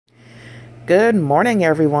Good morning,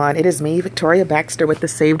 everyone. It is me, Victoria Baxter, with the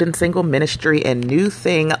Saved and Single Ministry and New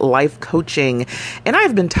Thing Life Coaching. And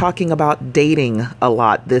I've been talking about dating a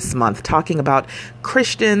lot this month, talking about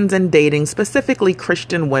Christians and dating, specifically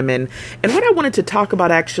Christian women. And what I wanted to talk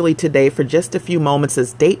about actually today for just a few moments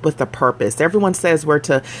is date with a purpose. Everyone says we're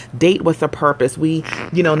to date with a purpose. We,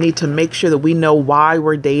 need to make sure that we know why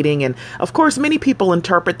we're dating. And of course, many people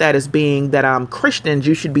interpret that as being that Christians,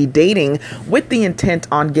 you should be dating with the intent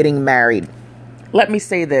on getting married. Let me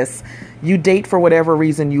say this. You date for whatever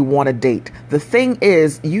reason you want to date. The thing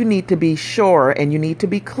is, you need to be sure and you need to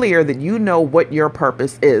be clear that you know what your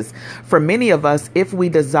purpose is. For many of us, if we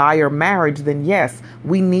desire marriage, then yes,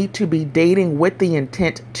 we need to be dating with the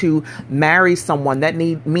intent to marry someone. That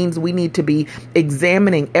means we need to be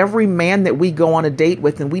examining every man that we go on a date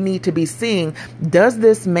with, and we need to be seeing, does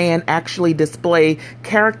this man actually display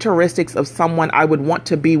characteristics of someone I would want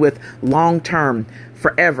to be with long term,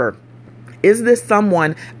 forever? Is this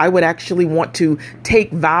someone I would actually want to take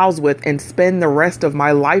vows with and spend the rest of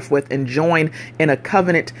my life with and join in a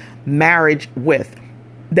covenant marriage with?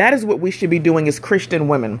 That is what we should be doing as Christian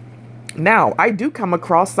women. Now, I do come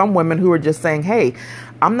across some women who are just saying, hey,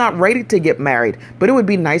 I'm not ready to get married, but it would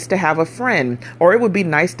be nice to have a friend, or it would be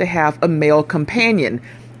nice to have a male companion.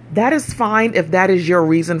 That is fine if that is your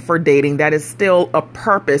reason for dating. That is still a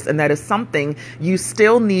purpose, and that is something you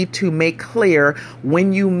still need to make clear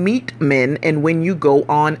when you meet men and when you go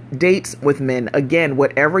on dates with men. Again,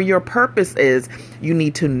 whatever your purpose is, you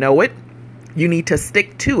need to know it. You need to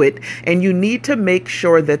stick to it, and you need to make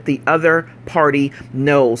sure that the other party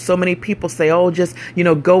knows. So many people say, oh, just,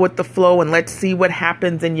 go with the flow and let's see what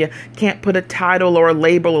happens. And you can't put a title or a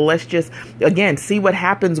label, or let's just, again, see what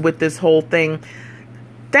happens with this whole thing.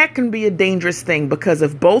 That can be a dangerous thing, because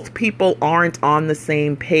if both people aren't on the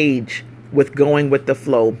same page with going with the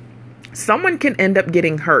flow, someone can end up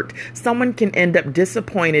getting hurt. Someone can end up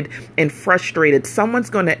disappointed and frustrated. Someone's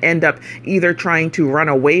going to end up either trying to run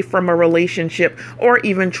away from a relationship or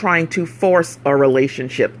even trying to force a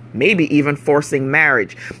relationship, maybe even forcing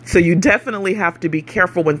marriage. So you definitely have to be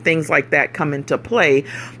careful when things like that come into play.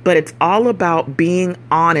 But it's all about being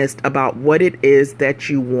honest about what it is that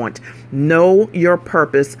you want. Know your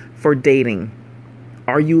purpose for dating.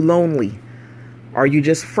 Are you lonely? Are you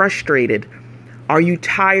just frustrated? Are you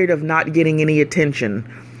tired of not getting any attention?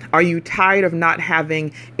 Are you tired of not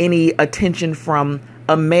having any attention from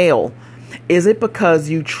a male? Is it because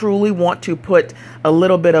you truly want to put a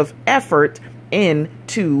little bit of effort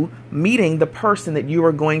into meeting the person that you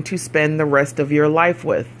are going to spend the rest of your life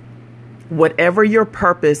with? Whatever your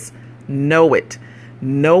purpose, know it.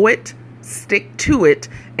 Know it. Stick to it.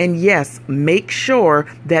 And yes, make sure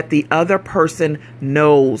that the other person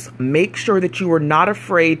knows. Make sure that you are not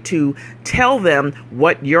afraid to tell them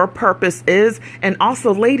what your purpose is. And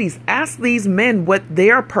also, ladies, ask these men what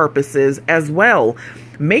their purpose is as well.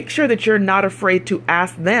 Make sure that you're not afraid to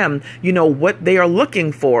ask them, what they are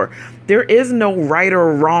looking for. There is no right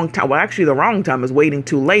or wrong time. Well, actually, the wrong time is waiting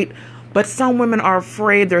too late. But some women are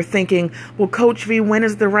afraid. They're thinking, well, Coach V, when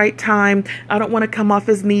is the right time? I don't want to come off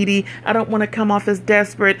as needy. I don't want to come off as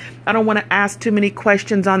desperate. I don't want to ask too many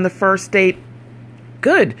questions on the first date.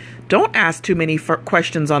 Good. Don't ask too many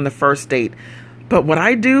questions on the first date. But what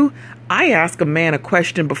I do, I ask a man a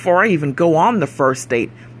question before I even go on the first date.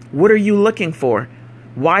 What are you looking for?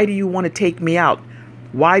 Why do you want to take me out?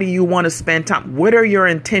 Why do you want to spend time? What are your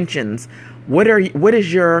intentions? What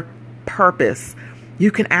is your purpose? You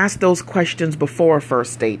can ask those questions before a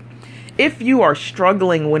first date. If you are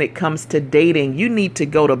struggling when it comes to dating, you need to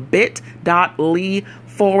go to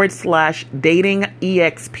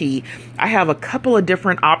bit.ly/datingexp. I have a couple of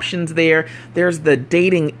different options there. There's the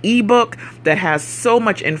dating ebook that has so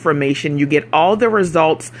much information. You get all the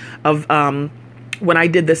results of when I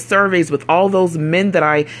did the surveys with all those men that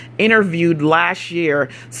I interviewed last year,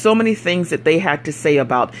 so many things that they had to say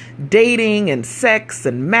about dating and sex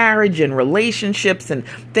and marriage and relationships and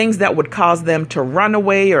things that would cause them to run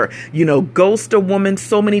away or, ghost a woman,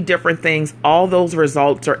 so many different things. All those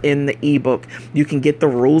results are in the ebook. You can get the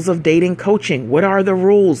rules of dating coaching. What are the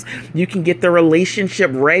rules? You can get the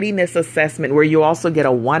relationship readiness assessment, where you also get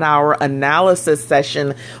a 1-hour analysis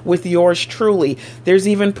session with yours truly. There's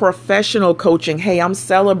even professional coaching. Hey, I'm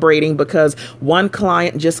celebrating because one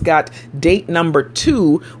client just got date number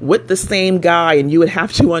 2 with the same guy. And you would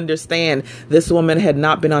have to understand this woman had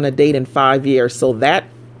not been on a date in 5 years. So that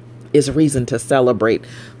is reason to celebrate.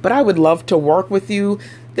 But I would love to work with you.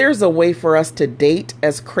 There's a way for us to date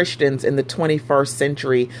as Christians in the 21st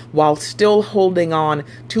century while still holding on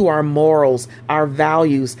to our morals, our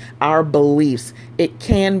values, our beliefs. It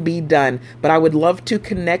can be done, but I would love to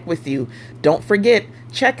connect with you. Don't forget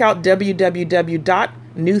check out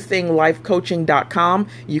www.newthinglifecoaching.com.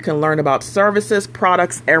 You can learn about services,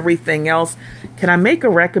 products, everything else. Can I make a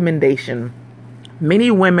recommendation? Many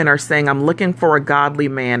women are saying, I'm looking for a godly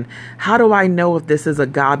man. How do I know if this is a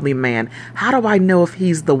godly man? How do I know if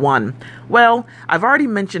he's the one? Well, I've already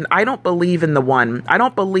mentioned I don't believe in the one. I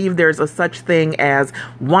don't believe there's a such thing as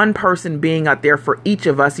one person being out there for each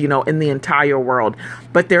of us, in the entire world.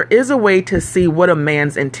 But there is a way to see what a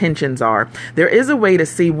man's intentions are. There is a way to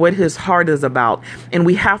see what his heart is about. And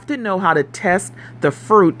we have to know how to test the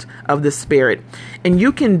fruit of the Spirit. And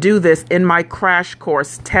you can do this in my crash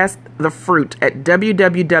course, Test the Fruit, at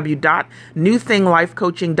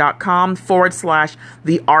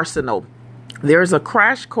www.newthinglifecoaching.com/the arsenal. There's a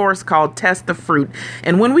crash course called Test the Fruit.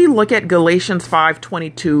 And when we look at Galatians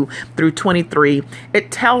 5:22 through 23,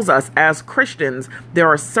 it tells us as Christians, there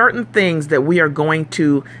are certain things that we are going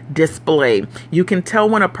to display. You can tell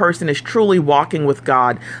when a person is truly walking with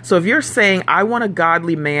God. So if you're saying, I want a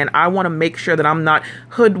godly man, I want to make sure that I'm not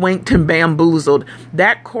hoodwinked and bamboozled,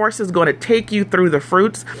 that course is going to take you through the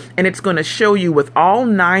fruits, and it's going to show you with all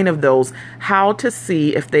 9 of those how to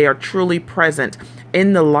see if they are truly present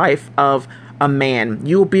in the life of a man.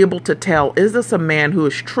 You'll be able to tell, is this a man who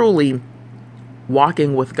is truly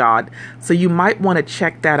walking with God? So you might want to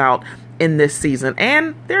check that out in this season.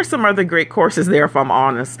 And there's some other great courses there, if I'm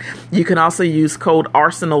honest. You can also use code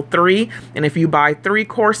ARSENAL3. And if you buy 3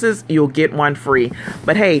 courses, you'll get 1 free.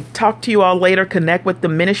 But hey, talk to you all later. Connect with the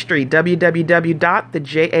ministry,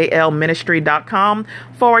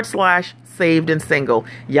 www.thejalministry.com/saved and single.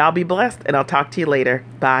 Y'all be blessed, and I'll talk to you later.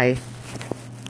 Bye.